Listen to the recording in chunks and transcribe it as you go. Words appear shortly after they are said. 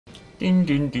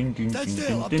That's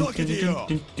still, I'm talking to you.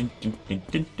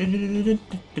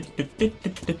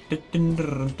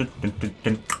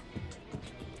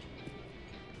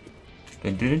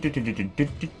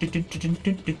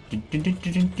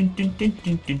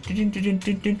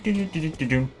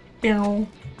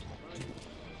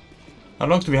 How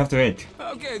long do we have to wait?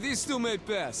 Okay, these two may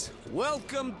pass.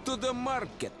 Welcome to the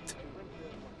market.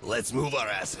 Let's move our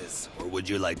asses, or would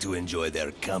you like to enjoy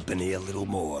their company a little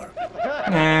more?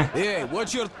 Nah. Hey,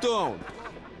 what's your tone?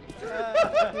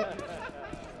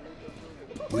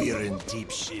 We are in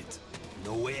deep shit.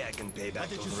 No way I can pay back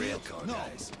those railcar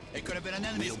guys. It could have been an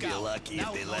enemy We'll be scout. lucky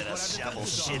if they let us shovel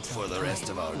shit for the rest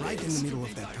of our Right in days. the middle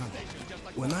of that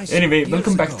tunnel. Anyway,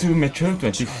 welcome back to Metro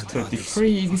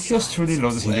 2033 with yours truly,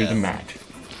 Lotus Injury the Mad.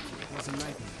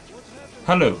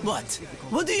 Hello. What?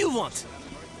 What do you want?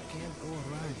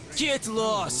 Get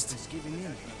lost!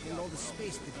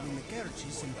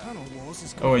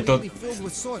 Oh, I thought Filled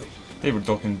with soil. they were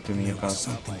talking to me about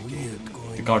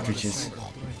the cartridges.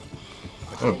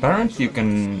 Oh, apparently you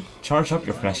can charge up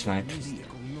your flashlight.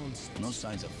 No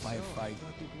signs of firefight.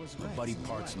 No body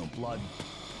parts, no blood.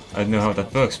 I don't know how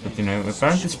that works, but you know,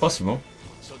 apparently it's possible.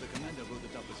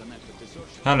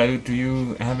 Hello, do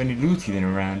you have any loot hidden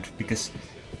around? Because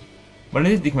when I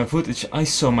did take my footage, I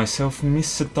saw myself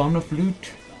miss a ton of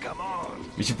loot.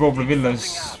 Which you probably will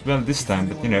as well this time,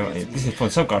 but you know, this is for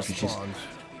some cartridges.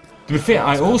 To be fair,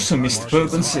 I also missed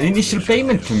Purple's initial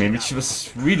payment to me, which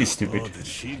was really stupid.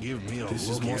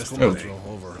 Oh.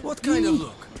 What kind of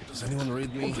look? Does anyone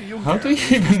read me? How do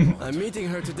you even... I'm meeting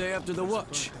her today after the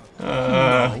watch.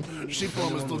 She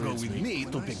promised to go with me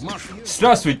to pick mushrooms.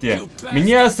 Здравствуйте,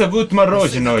 меня зовут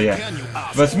Мороженое.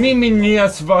 Возьми меня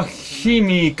с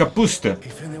вашими капусты.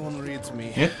 If anyone reads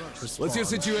me, Нет? What's your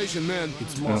situation, man?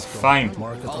 Fine.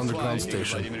 Market underground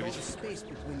station.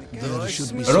 There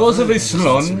should be Розовый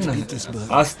слон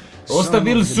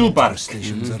оставил зоопарк.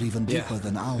 stations are even deeper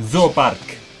than ours. Зоопарк.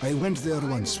 I went there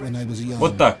once when I was young.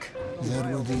 Вот так.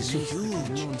 There were these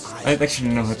huge. I don't actually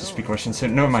know how to speak Russian, so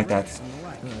never mind that.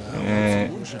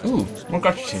 Ooh, more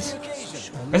cartridges.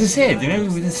 As I said, you know,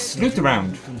 with this loot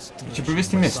around, which you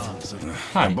previously missed.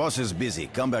 Hi. Boss is busy.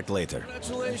 Come back later.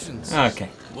 Congratulations. Okay.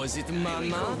 Was it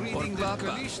Mama or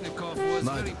Papa?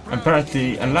 I'm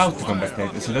apparently allowed to come back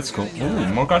later, so that's cool.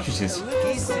 Ooh, more cartridges.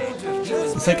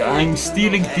 It's like I'm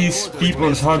stealing these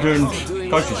people's hard-earned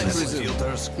cartridges.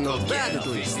 Not bad at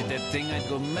least.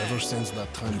 Ever since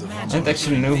that time, the I don't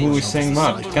actually know who is saying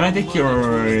what. Can I take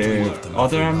your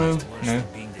other ammo? No.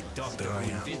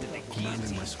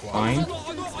 Fine.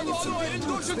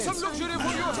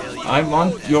 I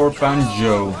want your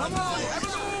banjo.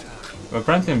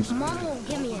 Apparently I'm...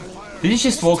 Did you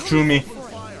just walk through me?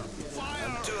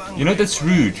 You know that's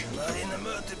rude.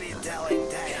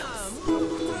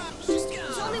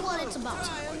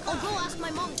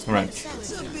 Right.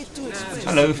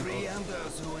 Hello.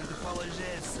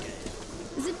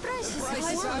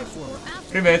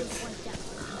 Привет.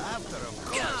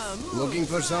 Looking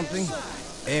for something?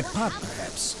 A pot,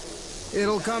 perhaps.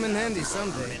 It'll come in handy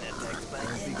someday.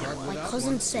 My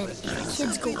cousin said if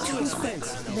kids go too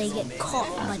fast, they get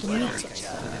caught by the mutants.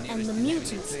 And the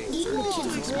mutants eat the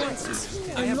kids'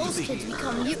 brains. And those kids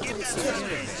become mutants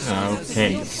too.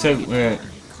 Okay, so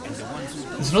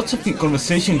there's lots of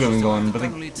conversation going on, but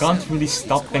I can't really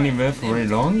stop anywhere for very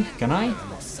long, can I?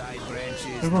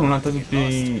 No problem, that would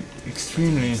be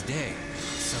extremely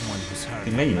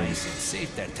delaying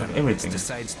of everything.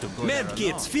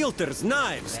 Medkits, filters,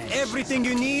 knives, everything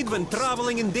you need when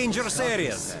traveling in dangerous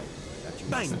areas.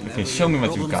 Okay, show me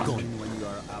what you've got.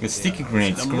 With sticky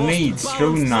grenades,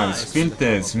 throwing knives,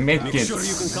 filters, medkits. Sure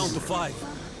you can count to 5.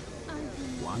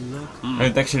 I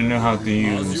don't actually know how to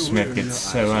use medkits,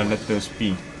 so I'll let those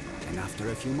be. And after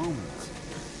a few moments,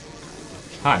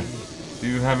 Hi, do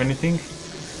you have anything?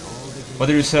 What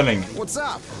are you selling? What's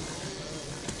up?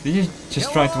 Did you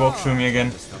just try to walk through me again?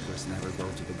 suckers never go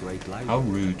to the Great Light. How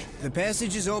rude. The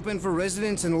passage is open for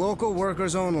residents and local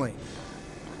workers only.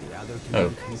 The other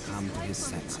Oh. can come to his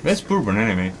senses. Where's Bourbon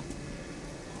anyway?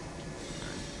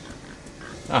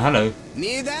 Ah, hello.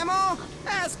 Need ammo?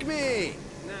 Ask me!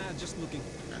 Nah, just looking.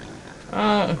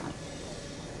 I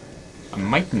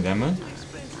might need ammo.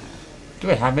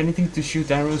 Do I have anything to shoot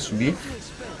arrows with?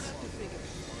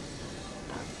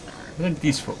 What are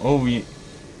these for? Oh,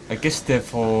 I guess they're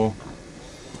for...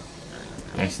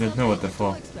 I actually don't know what they're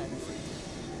for.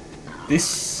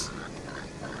 This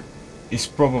is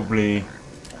probably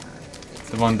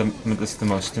the one that matters the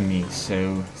most to me.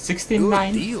 So,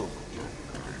 16.9. deal.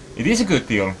 It is a good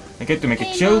deal. I get to make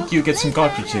a joke, you get some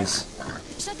cartridges.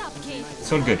 Shut up, Kate.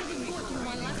 It's all good.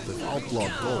 without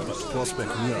blood gold at Prospect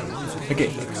Mill. Okay,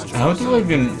 how do I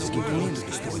even...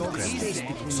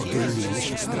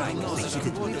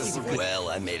 Well,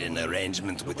 I made an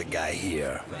arrangement with the guy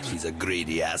here. He's a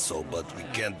greedy asshole, but we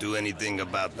can't do anything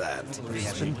about that.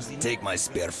 Take my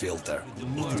spare filter.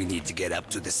 We need to get up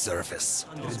to the surface.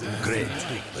 Great.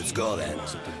 Let's go then.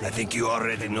 I think you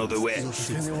already know the way. If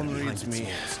anyone reads me,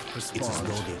 respond.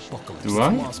 Do I?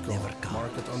 Moscow,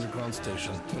 Market Underground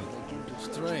Station.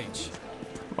 Strange.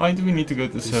 Why do we need to go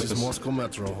to the This is surface? Moscow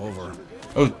Metro, over.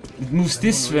 Oh, it moves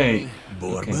this way.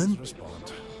 Bourbon?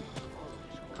 Respond.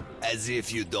 As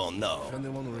if you don't know. If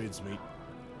anyone reads me,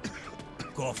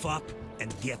 Cough up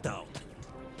and get out.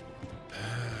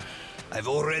 I've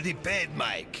already paid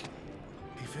Mike.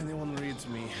 if anyone reads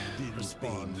me,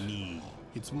 respond.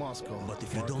 It's Moscow. But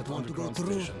if you Market don't want to go Underground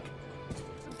through- Station.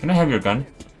 Can I have your gun?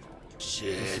 This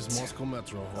Shit. is Moscow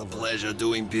Metro, A over. pleasure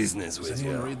doing business Does with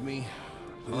anyone you. read me?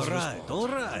 Please All right, respond. all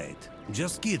right.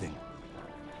 Just kidding.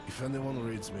 If anyone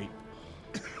reads me,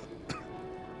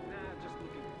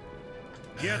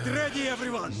 Get ready,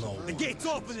 everyone. No. The gate's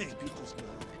opening.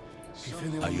 if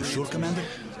anyone Are you reads sure, me, Commander?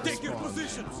 Take your respond.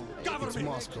 positions. Cover It's me.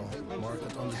 Moscow,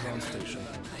 Market Underground Station.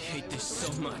 I hate this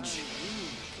so much.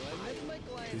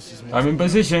 This is I'm in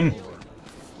position. If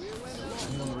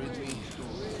anyone read me,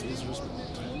 please respond.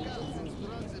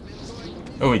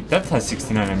 Oh wait, that has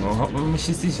 69 ammo. How much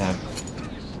does this have?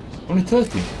 Only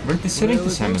 30. Where did they selling Well,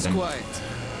 this it ammo looks then? quiet.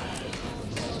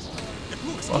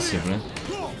 Possibly. If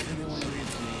anyone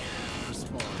reads me,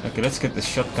 respond. Okay, let's get the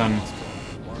shotgun.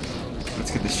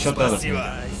 Let's get the shot out of him.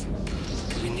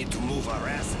 We need to move our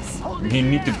asses. We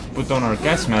need to put on our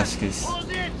gas masks.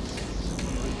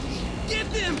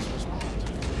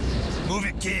 Move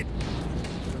it, kid.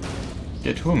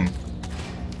 Get whom?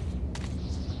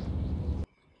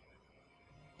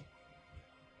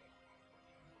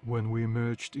 When we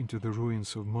emerged into the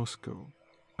ruins of Moscow,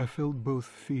 I felt both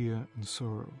fear and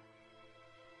sorrow.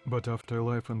 But after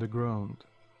life underground,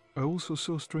 I also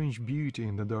saw strange beauty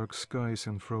in the dark skies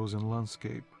and frozen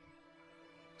landscape.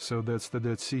 So that's the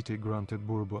dead city granted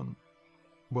Bourbon.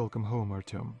 Welcome home,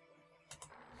 Artyom.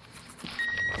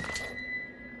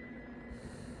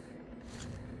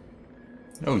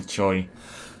 Oh joy.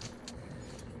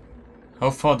 How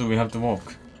far do we have to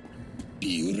walk?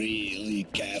 Be really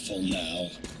careful now.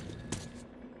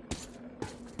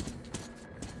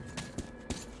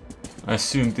 I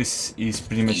assume this is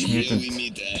pretty much mutant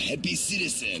meet a happy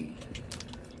citizen.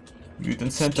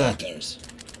 center. Stalkers.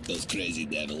 Those crazy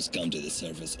devils come to the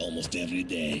surface almost every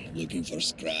day, looking for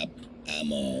scrap,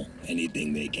 ammo,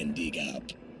 anything they can dig up.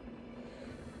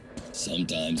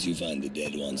 Sometimes you find the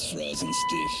dead ones frozen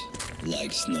stiff,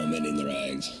 like snowmen in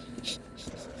rags.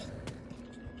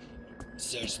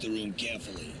 Search the room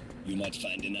carefully. You might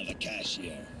find another cache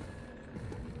here.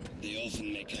 They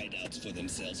often make hideouts for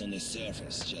themselves on the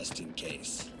surface, just in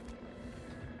case.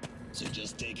 So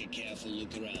just take a careful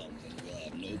look around, and we'll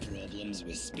have no problems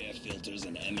with spare filters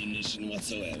and ammunition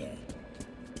whatsoever.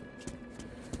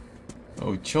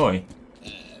 Oh joy.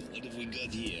 What have we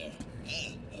got here?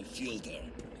 A filter.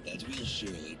 That will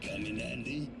surely come in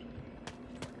handy.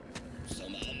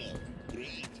 Some ammo.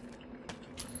 Great.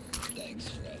 Thanks,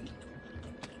 friend.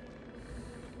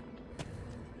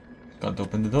 Can't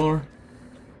open the door.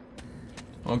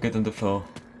 I'll get on the floor.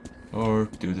 Or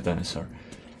do the dinosaur.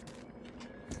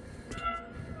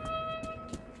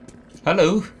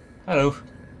 Hello? Hello.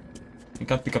 You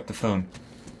can't pick up the phone.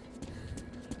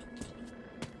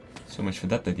 So much for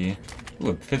that idea. Ooh,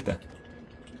 a filter.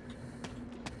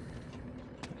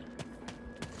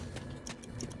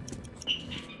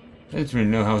 I don't really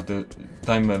know how the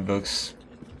timer works.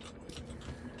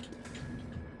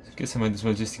 I guess I might as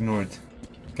well just ignore it.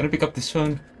 Can I pick up this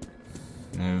phone?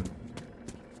 No.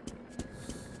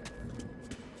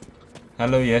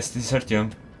 Hello, yes, this is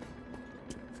Artyom.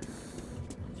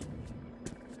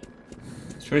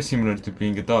 It's very similar to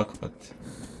being a dog, but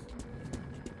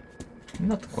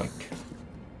not quite.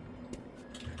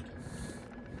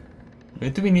 Where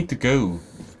do we need to go?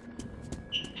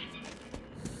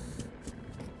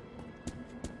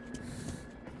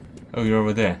 Oh, you're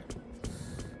over there.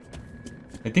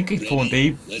 I think I found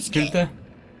a filter.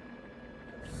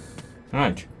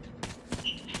 Alright.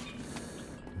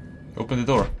 Open the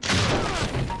door.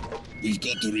 We've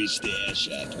got to reach the air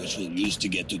shaft, which we'll use to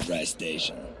get to Dry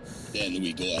Station. Then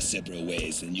we go our separate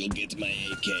ways, and you'll get my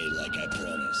AK like I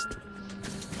promised.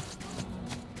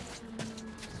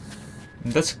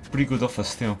 That's a pretty good offer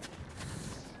still.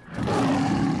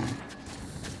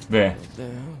 Where?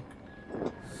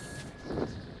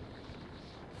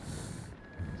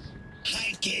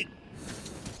 Hi, kid.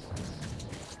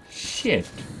 Shit.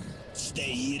 Stay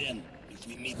hidden. If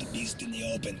we meet the beast in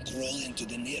the open crawl into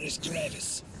the nearest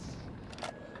crevice.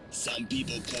 Some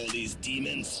people call these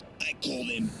demons. I call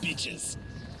them bitches.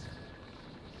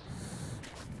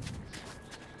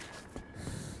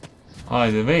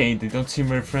 Either way, they don't seem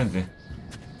very friendly.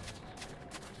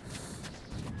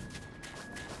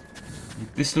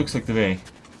 This looks like the way.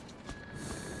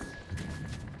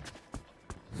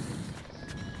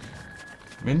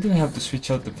 When do I have to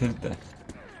switch out the filter?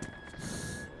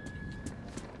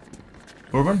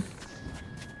 Bourbon?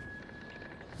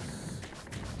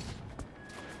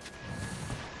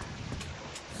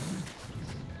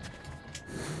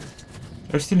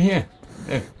 They're still here.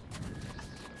 There.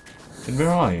 Then where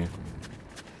are you?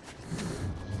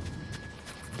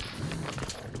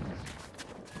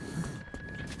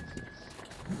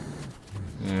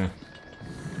 Yeah.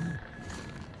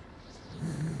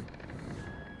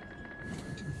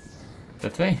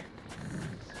 That way?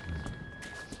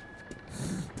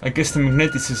 I guess the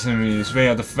magneticism is way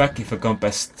out of whack if a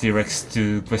compass directs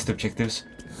to quest objectives.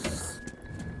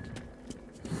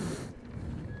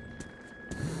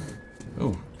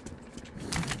 Oh.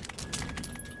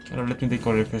 Let me take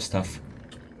all repair stuff.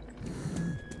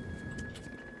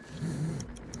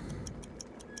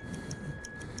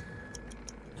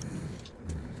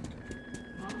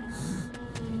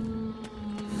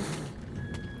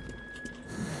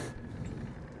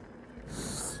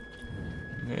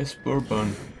 Yes,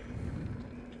 bourbon.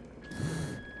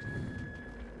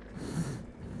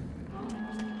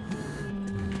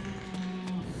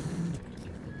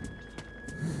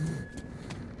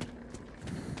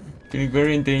 Feeling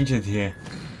very endangered here.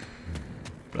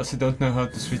 Plus I don't know how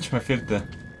to switch my filter.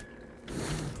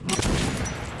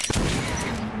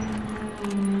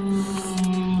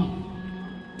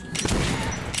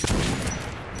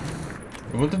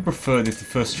 I would have preferred if the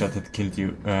first shot had killed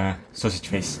you,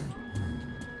 Sausageface.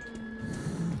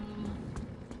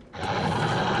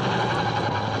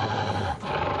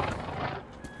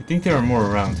 I think there are more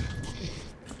around.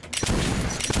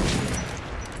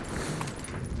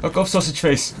 Fuck off,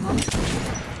 Sausageface!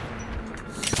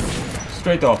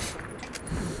 Straight off.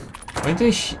 Why do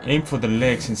I aim for the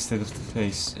legs instead of the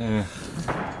face?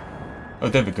 Oh,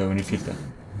 there we go, when you filter.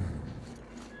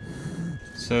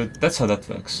 So that's how that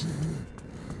works.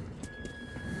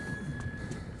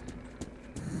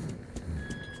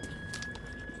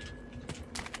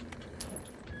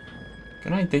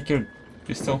 Can I take your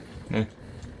pistol? No.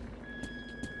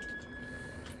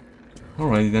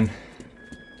 Alrighty then.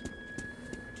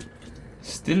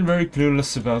 Still very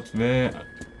clueless about where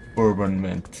Bourbon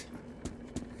went.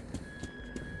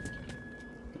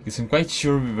 Because I'm quite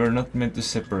sure we were not meant to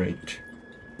separate.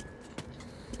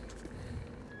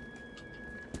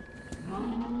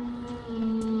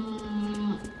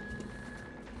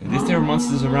 And if there are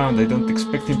monsters around, I don't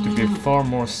expect him to be far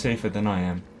more safer than I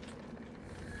am.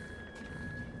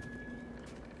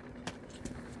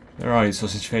 Where are you,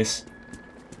 Sausageface?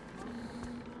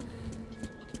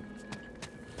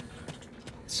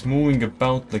 It's moving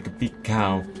about like a big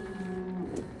cow.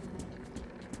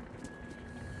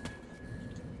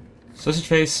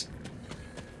 Sausageface!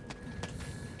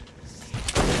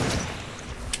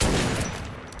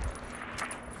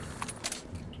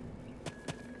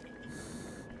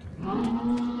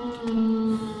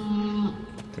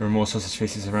 There are more sausage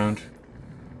faces around.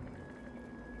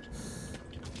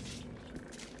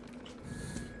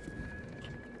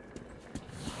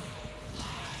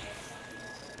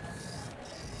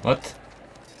 What?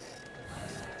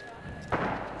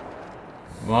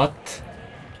 What?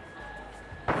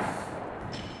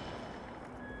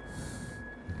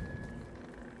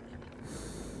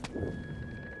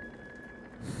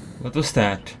 What was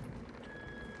that?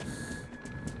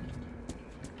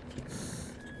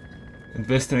 And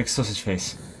where's the next sausage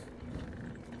face?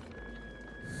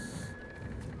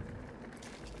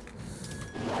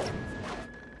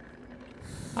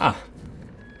 Ah!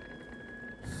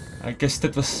 I guess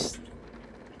that was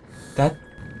that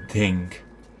thing.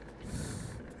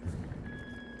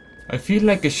 I feel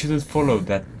like I shouldn't follow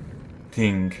that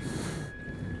thing.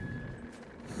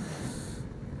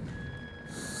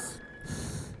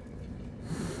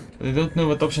 But I don't know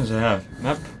what options I have.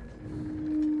 Map?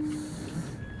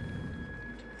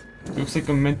 Looks like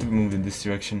I'm meant to move in this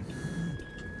direction.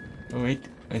 Oh wait,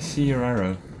 I see your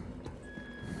arrow.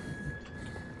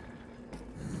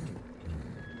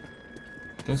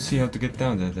 Don't see how to get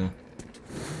down there though.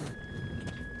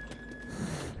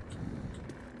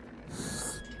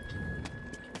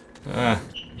 Ah.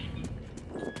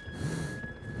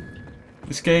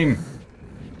 This game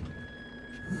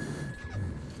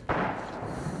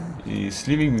is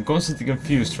leaving me constantly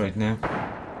confused right now.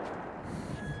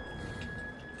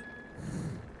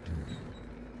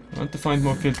 find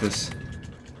more filters.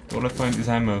 All I find is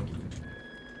ammo.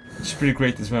 Which is pretty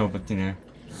great as well, but you know.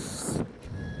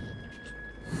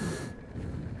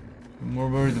 I'm more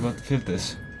worried about the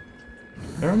filters.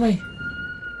 Where am I?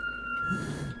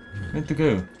 Meant to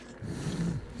go.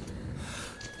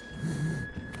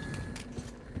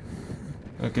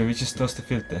 Okay, we just lost the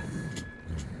filter.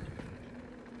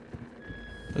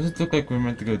 Does it look like we're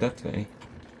meant to go that way?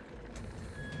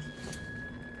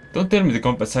 Don't tell me the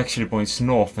compass actually points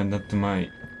north and not to my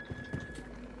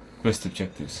quest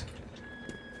objectives.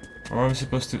 Or are we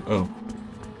supposed to... oh.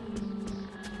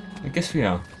 I guess we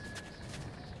are.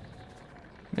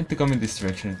 Meant to come in this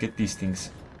direction and get these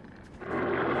things.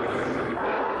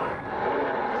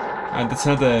 And that's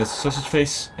another sausage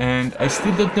face, and I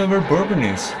still don't know where Bourbon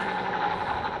is.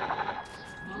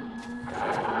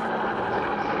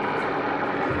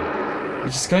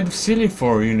 Which is kind of silly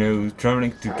for, you know,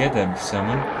 traveling together with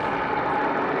someone.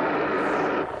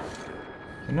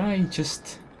 Can I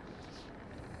just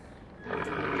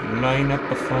line up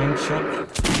a fine shot?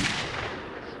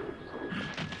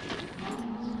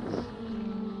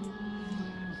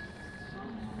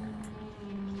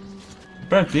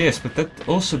 Apparently yes, but that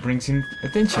also brings in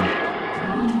attention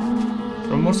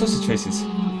from more sausage faces.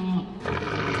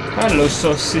 Hello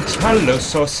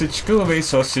sausage, go away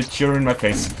sausage, you're in my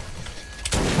face.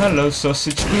 Hello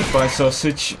sausage, goodbye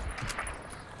sausage.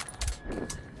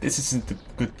 This isn't a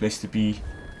good place to be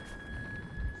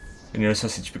when you're a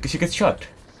sausage, because you get shot.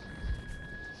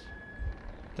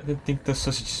 I don't think those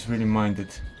sausages really minded.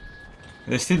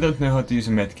 They still don't know how to use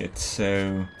a medkit,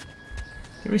 so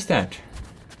here is that.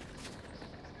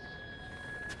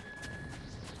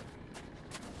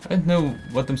 I don't know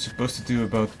what I'm supposed to do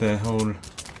about the whole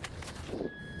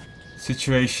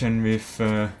situation with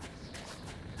the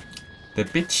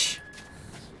bitch,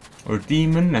 or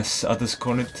demon as others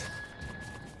call it.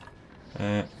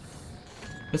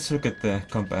 Let's look at the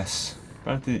compass.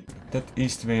 Apparently that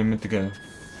is the way I'm meant to go.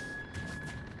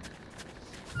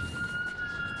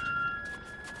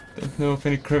 Don't know of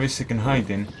any crevice I can hide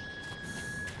in.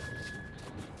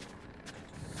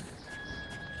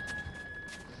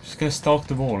 Just gonna stalk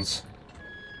the walls.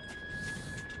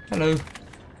 Hello.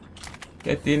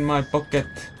 Get in my pocket.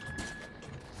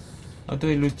 How do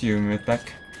I loot you,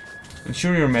 medpack? I'm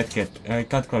sure you're a medkit. I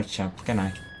can't crouch jump, can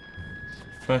I?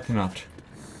 Apparently not.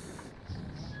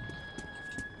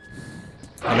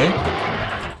 Hello?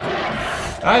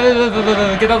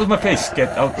 Get out of my face! Get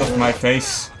out of my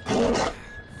face!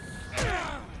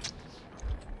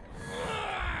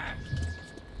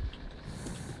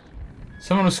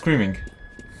 Someone was screaming.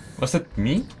 Was that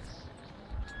me?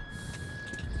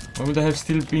 Why would I have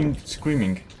still been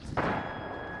screaming?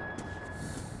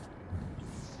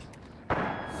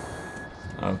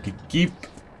 Okay, keep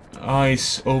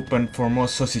eyes open for more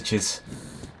sausages.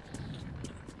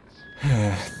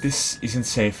 This isn't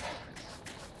safe.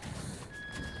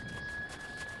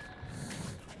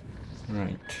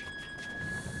 Right.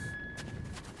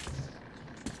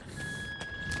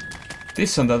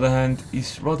 This, on the other hand,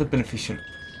 is rather beneficial.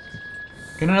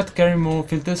 Can I not carry more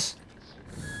filters?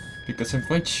 Because I'm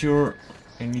quite sure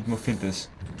I need more filters.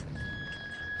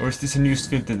 Or is this a used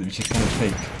filter which I cannot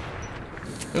take?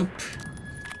 Oop.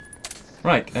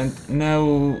 Right, and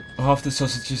now half the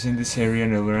sausages in this area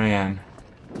know where I am.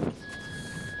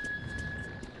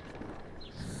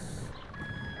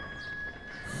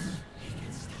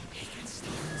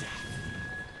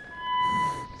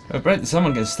 Right,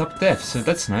 someone can stop death, so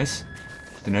that's nice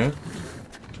to know.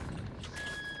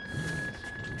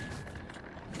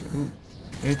 Ooh,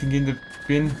 anything in the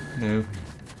bin? No.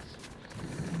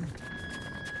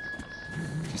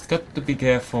 Just got to be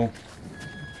careful.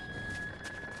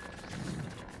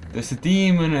 There's the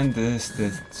demon and there's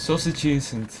the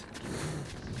sausages, and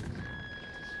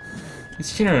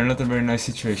it's generally not a very nice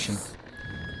situation.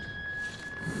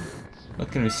 What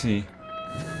can we see?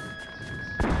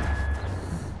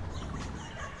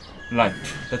 Light,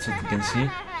 that's what we can see.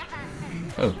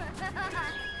 Oh.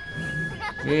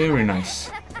 Very nice.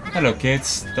 Hello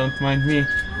kids, don't mind me.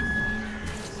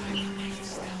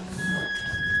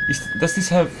 Does this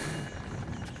have...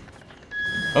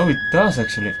 oh, it does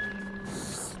actually.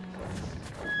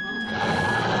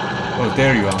 Oh,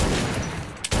 there you are.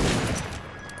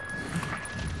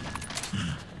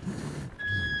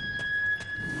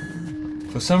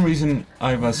 For some reason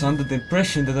I was under the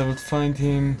impression that I would find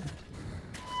him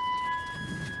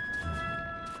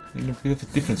in a bit of a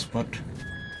different spot.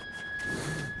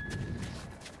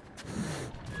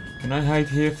 Can I hide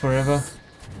here forever?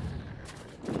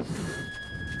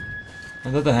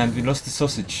 On the other hand, we lost the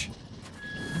sausage.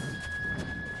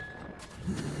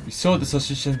 We saw the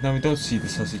sausage and now we don't see the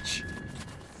sausage.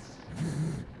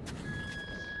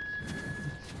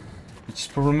 Which is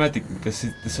problematic because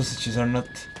the sausages are not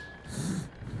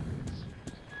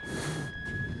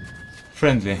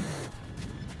friendly,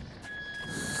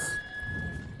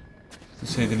 to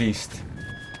say the least.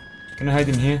 Can I hide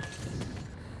in here?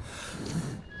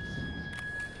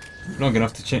 Long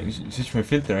enough to switch my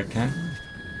filter, I can.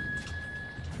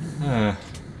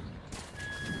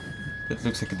 That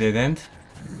looks like a dead end.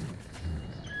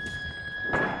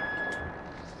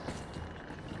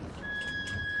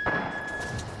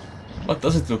 What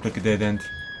does it look like a dead end?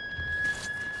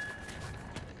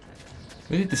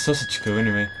 Where did the sausage go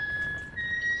anyway?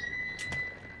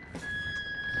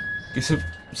 Okay, so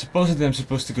supposedly I'm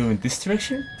supposed to go in this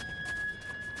direction?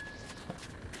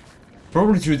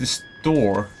 Probably through this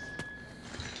door.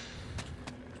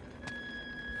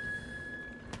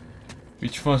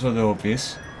 Which ones were the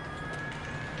obvious?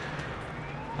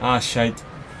 Ah, shite.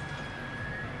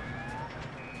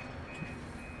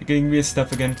 You're getting weird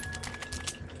stuff again.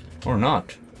 Or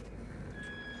not.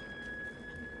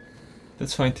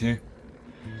 That's fine too.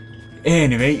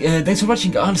 Anyway, thanks for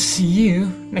watching. I'll see you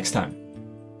next time.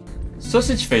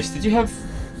 Sausageface, did you have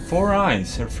 4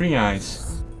 eyes or 3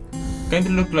 eyes?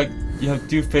 Kinda look like you have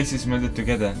 2 faces melded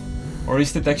together. Or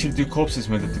is that actually 2 corpses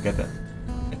melded together?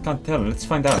 I can't tell. Let's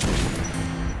find out.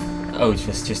 Oh, it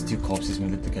was just 2 corpses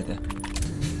melded together.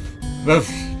 Well,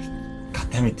 god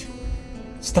damn it.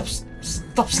 Stop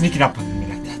sneaking up on me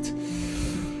like that.